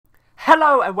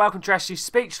Hello and welcome to SG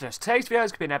Speechless. Today's video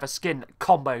is going to be another skin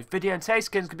combo video, and today's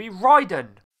skin is going to be Raiden.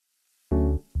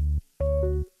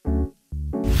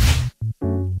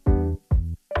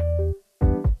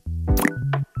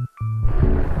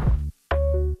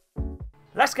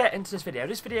 Let's get into this video.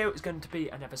 This video is going to be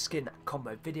another skin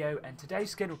combo video, and today's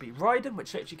skin will be Raiden,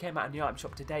 which literally came out in the item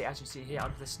shop today, as you see here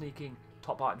under the sneaking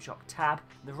top item shop tab.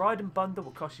 And the Raiden bundle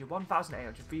will cost you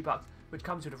 1,800 V-Bucks, which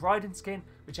comes with a Raiden skin,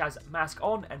 which has mask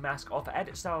on and mask off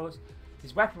edit styles,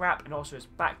 his weapon wrap, and also his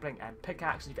back bling and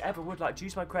pickaxe. And if you ever would like to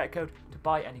use my credit code to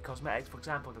buy any cosmetics, for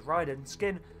example the Raiden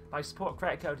skin, my support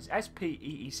credit code is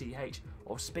SPEECH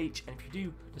or Speech, and if you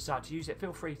do decide to use it,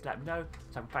 feel free to let me know,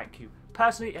 so I can thank you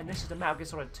personally. And this is the Metal Gear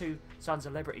Solid 2 Sons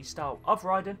of Liberty style of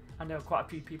Raiden. I know quite a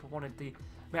few people wanted the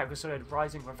Metal Gear Solid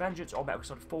Rising Revengeance or Metal Gear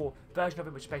Solid 4 version of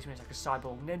it, which basically means like a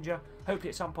cyborg ninja. Hopefully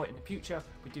at some point in the future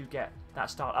we do get that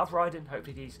style of Raiden.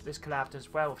 Hopefully this collab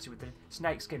does well, obviously with the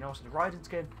Snake skin and also the Raiden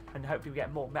skin, and hopefully we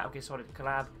get more Metal Gear Solid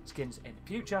collab skins in the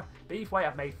future. But either way,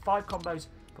 I've made 5 combos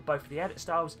for both of the edit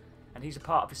styles, and he's a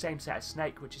part of the same set as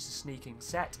Snake, which is the sneaking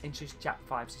set, introduced in Chapter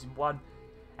 5 Season 1,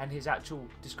 and his actual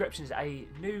description is a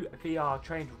new VR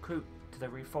trained recruit to the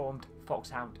reformed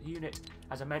Foxhound unit.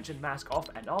 As I mentioned, mask off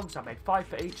and on, so I made 5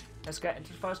 for each. Let's get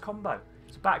into the first combo.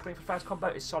 So back bling for the first combo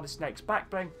is Solid Snake's back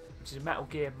bling, which is a Metal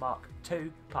Gear Mark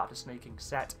II, part of the sneaking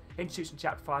set, introduced in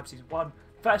Chapter 5 Season 1.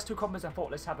 First 2 combos, I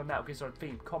thought let's have a Metal Gear Solid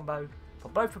themed combo for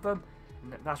both of them,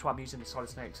 and that's why I'm using the Solid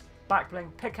Snake's back bling.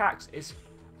 Pickaxe is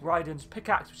Raiden's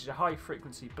pickaxe, which is a high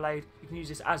frequency blade. You can use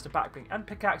this as the back bling and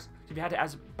pickaxe. So if you had it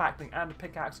as a back bling and a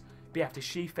pickaxe, you have to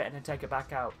sheath it and then take it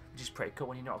back out, which is pretty cool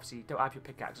when you obviously don't have your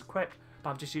pickaxe equipped.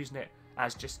 But I'm just using it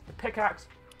as just the pickaxe.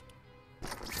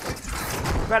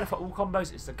 Umbrella for all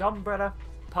combos is the gun umbrella,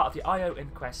 part of the IO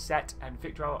Inquest set, and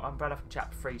Victor umbrella from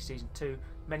Chapter 3 Season 2.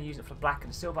 Many use it for the black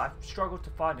and the silver. I've struggled to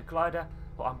find a glider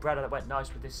or umbrella that went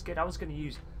nice with this skin. I was going to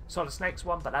use Solid Snake's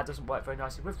one, but that doesn't work very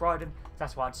nicely with Raiden.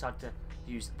 That's why I decided to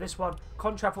use this one.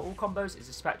 Contrail for all combos is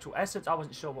a Spectral Essence. I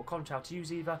wasn't sure what contrail to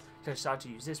use either, so I decided to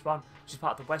use this one, which is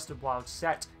part of the Western Wild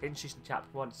set, introduced in Chapter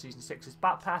 1 Season 6's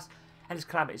Bat Pass, and his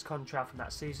Calamity's contrail from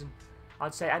that season.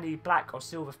 I'd say any black or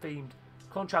silver themed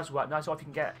contrails will work nice, or if you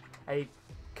can get a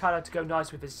colour to go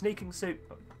nice with his sneaking suit,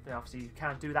 then obviously you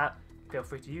can do that. Feel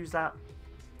free to use that.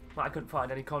 But I couldn't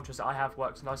find any contrails that I have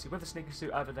works nicely with the sneaking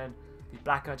suit other than the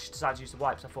black. I just decided to use the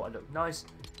white because I thought it looked nice.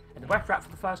 And the weapon wrap for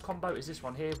the first combo is this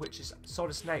one here, which is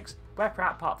Solid Snake's weapon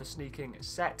wrap, part of the sneaking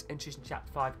set, introduced in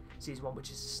Chapter 5 Season 1, which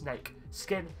is the Snake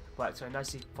skin. Works very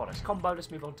nicely for this combo.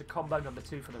 Let's move on to combo number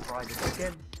 2 for the Raiden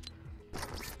skin.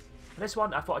 For this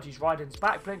one, I thought I'd use Raiden's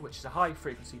back bling, which is a high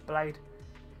frequency blade.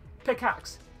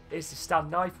 Pickaxe is the stun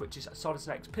knife, which is Solid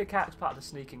Snake's pickaxe, part of the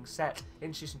sneaking set,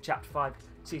 introduced in Chapter 5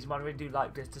 Season 1. I really do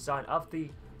like this design of the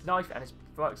knife, and it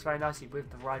works very nicely with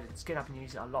the Raiden skin. I've been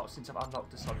using it a lot since I've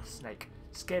unlocked the Solid Snake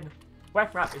skin.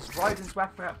 Weapon wrap is Raiden's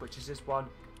weapon wrap, which is this one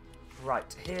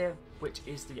right here, which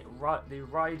is the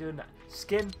Raiden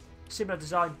skin. Similar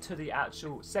design to the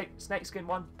actual Snake skin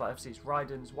one, but obviously it's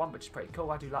Raiden's one, which is pretty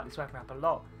cool. I do like this weapon wrap a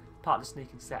lot. Part of the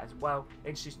sneaking set as well,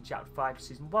 introduced in Chapter 5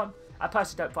 Season 1. I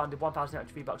personally don't find the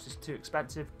 1,800 V-Bucks is too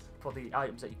expensive for the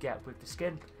items that you get with the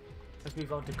skin. Let's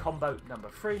move on to combo number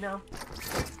 3 now.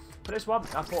 For this one,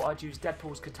 I thought I'd use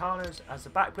Deadpool's katanas as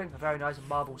the back bling, a very nice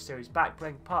Marvel series back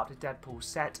bling, part of the Deadpool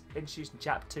set, introduced in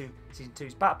Chapter 2 Season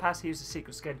 2's Bat Pass. He used the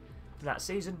secret skin from that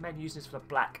season, mainly using this for the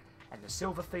black and the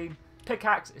silver theme.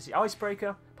 Pickaxe is the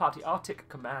Icebreaker, part of the Arctic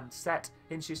Command set,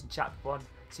 introduced in Chapter 1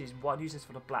 Season 1, using this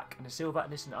for the black and the silver,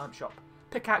 and this is an item shop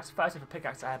pickaxe. First ever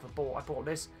pickaxe I ever bought. I bought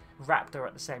this Raptor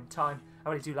at the same time. I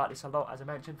really do like this a lot, as I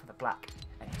mentioned, for the black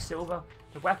and the silver.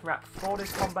 The weapon wrap for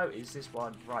this combo is this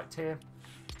one right here,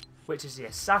 which is the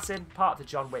Assassin, part of the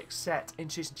John Wick set,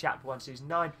 introduced in Chapter 1 Season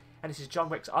 9, and this is John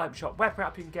Wick's item shop weapon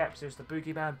wrap you can get. So there's the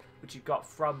Boogeyman, which you got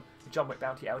from the John Wick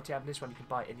Bounty LTM. This one you can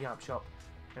buy in the item shop,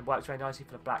 and works very nicely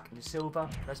for the black and the silver.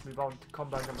 Let's move on to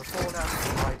combo number 4 now,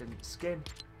 the Raiden skin.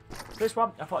 This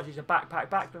one, I thought I'd use a backpack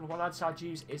backbling. One I decided to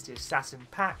use is the Assassin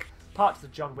pack, part of the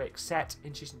John Wick set,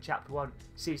 introduced in Chapter 1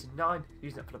 Season 9,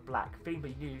 using it for the black theme,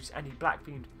 but you can use any black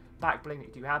themed back bling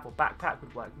that you do have, or backpack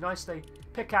would work nicely.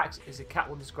 Pickaxe is a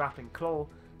Catwoman's grappling claw,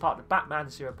 part of the Batman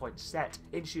 0 Point set,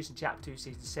 introduced in Chapter 2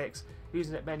 Season 6,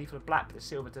 using it mainly for the black, but the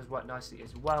silver does work nicely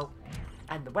as well.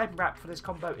 And the weapon wrap for this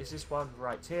combo is this one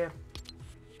right here,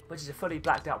 which is a fully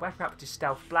blacked out weapon wrap, which is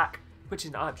Stealth Black, which is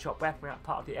an item shop weapon wrap,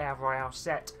 part of the Royale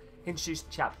set, introduced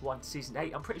in Chapter 1 Season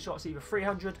 8. I'm pretty sure it's either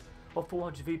 300 or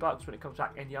 400 V-Bucks when it comes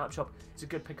back in the item shop. It's a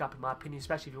good pickup in my opinion,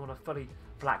 especially if you want a fully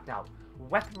blacked out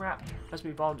weapon wrap. Let's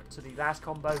move on to the last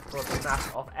combo for the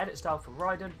mask off edit style for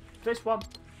Raiden. For this one,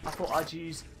 I thought I'd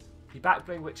use the back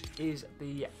bling, which is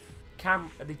the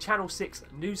the Channel 6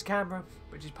 news camera,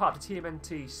 which is part of the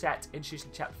TMNT set introduced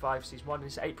in Chapter 5, Season 1.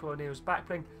 It's April O'Neil's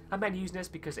backbling. I'm mainly using this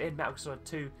because in Metal Gear Solid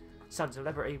 2 Sons of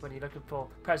Liberty, when you're looking for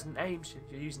President Ames,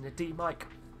 you're using the D mic,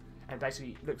 and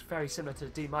basically it looks very similar to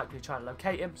the D mic when you're trying to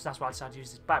locate him, so that's why I decided to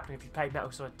use this backbling. If you played Metal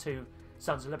Gear Solid 2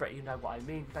 Sons of Liberty, you know what I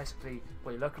mean. Basically,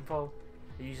 what you're looking for,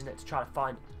 you're using it to try to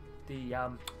find the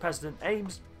President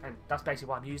Ames, and that's basically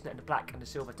why I'm using it. And the black and the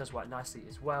silver does work nicely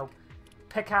as well.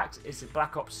 Pickaxe is the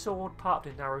Black Ops sword, part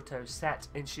of the Naruto set,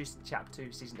 introduced in Chapter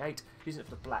 2, Season 8, using it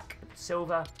for the black and the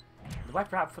silver. And the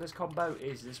weapon wrap for this combo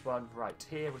is this one right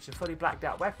here, which is a fully blacked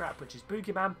out weapon wrap, which is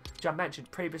Boogeyman, which I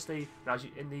mentioned previously when I was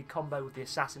in the combo with the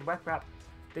Assassin weapon wrap.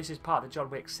 This is part of the John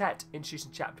Wick set, introduced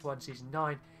in Chapter 1, Season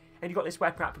 9. And you've got this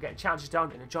weapon wrap for getting challenges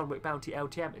done in a John Wick Bounty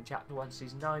LTM in Chapter 1,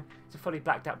 Season 9. It's a fully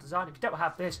blacked out design. If you don't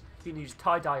have this, you can use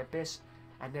Tie-Dye Abyss,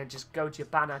 and then just go to your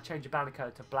banner, change your banner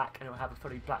code to black, and it will have a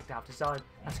fully blacked out design.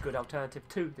 That's a good alternative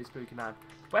to this Boogeyman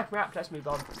weapon wrap. Let's move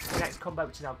on to the next combo,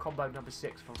 which is now combo number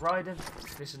 6 for Raiden.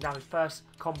 This is now his first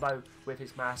combo with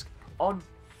his mask on.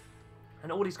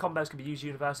 And all these combos can be used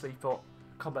universally for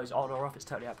combos on or off. It's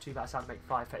totally up to you, but I decided to make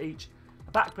 5 for each.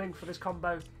 The back bling for this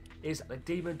combo is the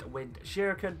Demon Wind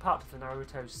Shuriken, part of the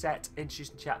Naruto set,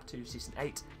 introduced in Chapter 2, Season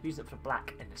 8, using it for the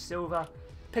black and the silver.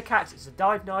 Pickaxe is the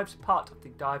Dive Knives, part of the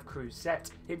Dive Cruise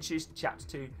set, introduced in Chapter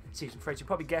 2, Season 3, so you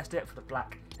probably guessed it, for the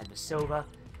black and the silver.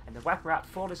 And the weapon wrap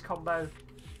for this combo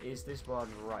is this one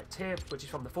right here, which is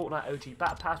from the Fortnite OG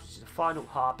Battle Pass, which is the final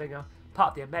Harbinger,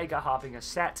 part of the Omega Harbinger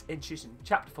set, introduced in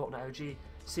Chapter Fortnite OG,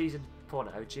 Season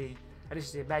Fortnite OG. And this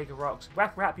is the Omega Rocks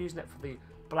weapon wrap, using it for the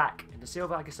black and the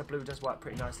silver. I guess the blue does work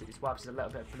pretty nicely as well. There's a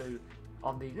little bit of blue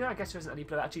on the... I guess there isn't any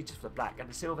blue, actually, just for the black and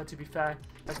the silver, to be fair.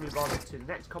 Let's move on to the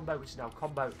next combo, which is now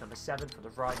combo number 7 for the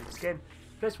Raiden Skin.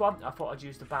 For this one, I thought I'd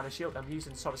use the banner shield. I'm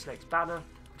using Solid Snake's banner,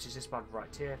 which is this one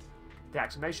right here. The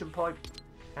exclamation point.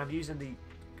 And I'm using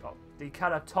the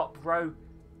colour top row,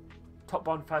 top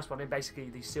one, first one in, basically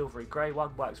the silvery grey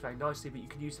one. Works very nicely, but you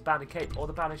can use the banner cape or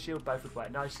the banner shield. Both would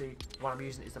work nicely. The one I'm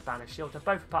using is the banner shield. They're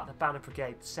both part of the Banner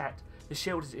Brigade set. The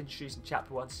shield is introduced in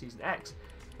Chapter 1, Season X.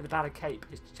 And the banner cape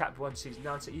is Chapter 1, Season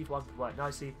 9, so either one would work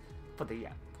nicely for the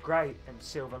grey and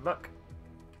silver look.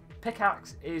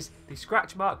 Pickaxe is the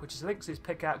Scratch Mark, which is Lynx's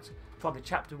pickaxe from the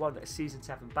Chapter 1 Season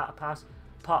 7 Battle Pass,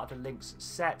 part of the Lynx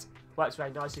set. Works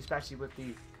very nicely, especially with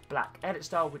the black edit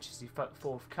style, which is the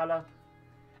 4th colour.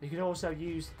 You can also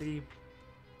use the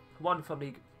one from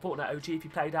the Fortnite OG if you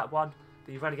play that one,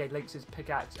 the Renegade Lynx's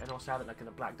pickaxe, and also have it like in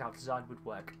a blacked out design would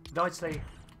work nicely.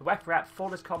 The weapon wrap for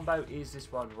this combo is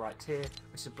this one right here,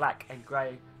 which is a black and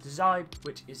grey design,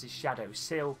 which is the Shadow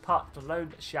Seal, part of the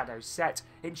Lone Shadow set,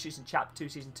 introduced in Chapter 2,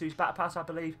 Season 2's Battle Pass, I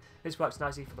believe. This works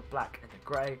nicely for the black and the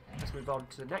grey. Let's move on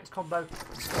to the next combo.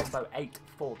 This is combo 8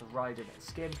 for the Raiden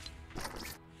Skin.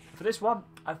 For this one,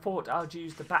 I thought I would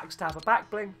use the Backstabber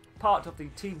Backbling, part of the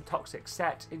Team Toxic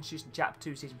set, introduced in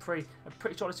Chapter 2, Season 3. I'm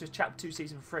pretty sure this was Chapter 2,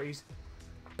 Season 3's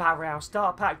Battle Royale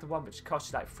Star Pack, the one which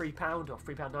costs you like £3 or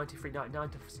 £3.90,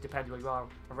 £3.99, depending where you are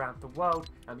around the world.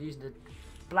 I'm using the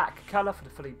black colour for the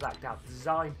fully blacked out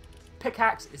design.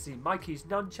 Pickaxe is the Mikey's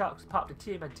Nunchucks, part of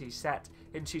the TMNT set,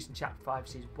 introduced in Chapter 5,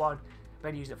 Season 1.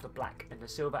 I'm using it for the black and the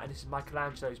silver, and this is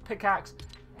Michelangelo's pickaxe.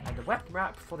 And the weapon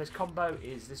wrap for this combo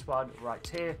is this one right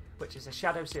here, which is a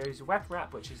Shadow Series weapon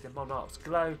wrap, which is the Monarch's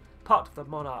Glow, part of the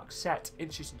Monarch set,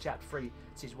 introduced in Chapter 3,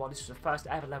 Season 1. This was the first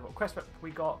ever level up quest pack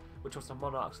we got, which was the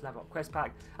Monarch's level up quest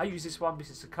pack. I use this one because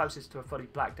it's the closest to a fully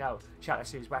blacked out Shadow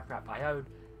Series weapon wrap I own,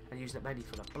 and using it mainly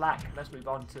for the black. Let's move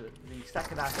on to the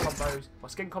second half combos, or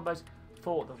skin combos,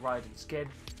 for the Raiden Skin.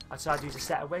 I decided to use a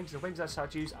set of wings. The wings I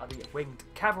decided to use are the Winged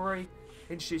Cavalry,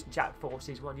 introduced in Chapter 4,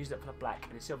 Season 1, using it for the black,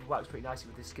 and the silver works pretty nicely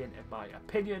with this skin in my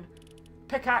opinion.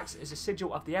 Pickaxe is a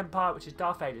Sigil of the Empire, which is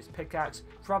Darth Vader's pickaxe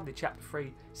from the Chapter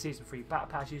 3, Season 3 Battle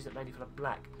Pass, using it mainly for the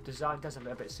black design, does have a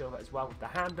little bit of silver as well with the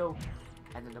handle.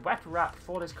 And then the weapon wrap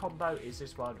for this combo is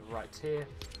this one right here,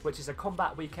 which is a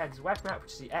Combat Weekend's weapon wrap,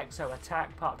 which is the Exo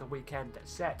Attack, part of the Weekend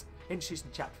set, introduced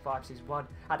in Chapter 5, Season 1.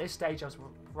 At this stage I was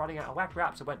running out of weapon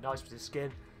wraps, so it went nice with the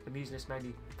skin. I'm using this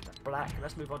mainly for the black.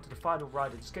 Let's move on to the final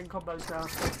Raiden Skin combos now.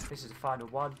 This is the final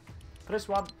one. For this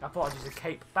one, I thought I'd use a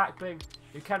cape back bling.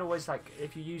 You can always, like,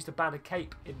 if you use the banner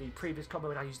cape in the previous combo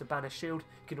when I used the banner shield,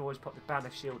 you can always put the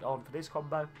banner shield on for this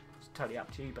combo. It's totally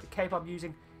up to you. But the cape I'm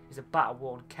using is a Battle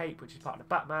Worn cape, which is part of the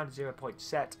Batman 0-point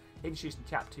set, introduced in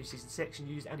Chapter 2, Season 6. And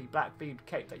use any black themed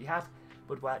cape that you have,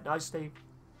 would work nicely.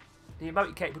 The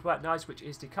emote cape would work nice, which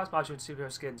is the Customizable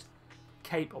Superhero Skins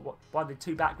cape, or one of the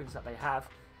 2 backblings that they have.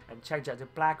 And change that to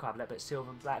black, or have a little bit of silver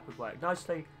and black, would work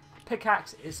nicely.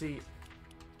 Pickaxe is the...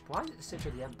 Why is it the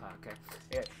Sigil of the Empire? Okay,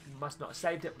 it must not have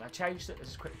saved it when I changed it.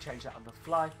 Let's just quickly change that on the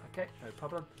fly. Okay, no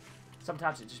problem.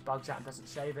 Sometimes it just bugs out and doesn't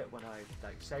save it when I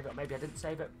save it, or maybe I didn't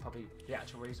save it, probably the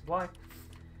actual reason why.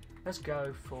 Let's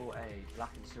go for a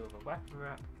black and silver weapon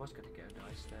wrap. What's going to go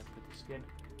nice there with the skin?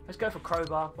 Let's go for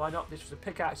crowbar, why not? This was a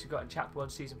pickaxe you got in Chapter 1,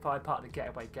 Season 5, part of the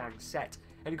Getaway Gang set.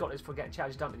 And you got this for getting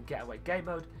challenges done in Getaway game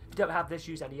mode. If you don't have this,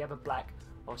 use any other black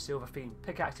or silver themed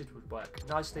pickaxes, would work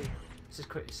nicely. Let's just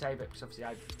quickly save it, because obviously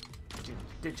I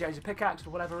did change the pickaxe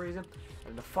for whatever reason.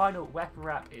 And the final weapon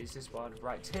wrap is this one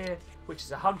right here, which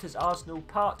is a Hunter's Arsenal,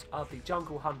 part of the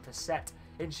Jungle Hunter set,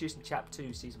 introduced in Chapter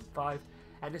 2, Season 5.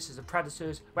 And this is a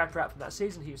Predator's weapon wrap from that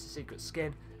season. He used the secret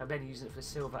skin, and then using it for the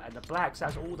silver and the black. So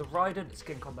that's all the Raiden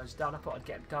skin combos done. I thought I'd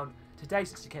get them done today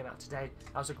since he came out today.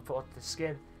 I was looking forward to the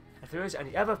skin. If there is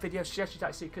any other video suggestions that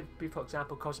you see, could be, for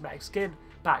example, cosmetic skin,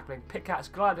 backbling, pickaxe,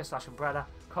 glider / umbrella,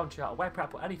 contrail, or web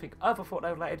wrap, or anything other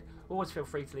Fortnite related, always feel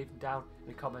free to leave them down in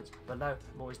the comments below.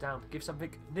 I'm always down to give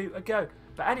something new a go.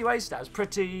 But anyways, that was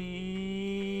pretty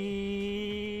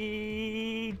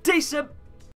decent.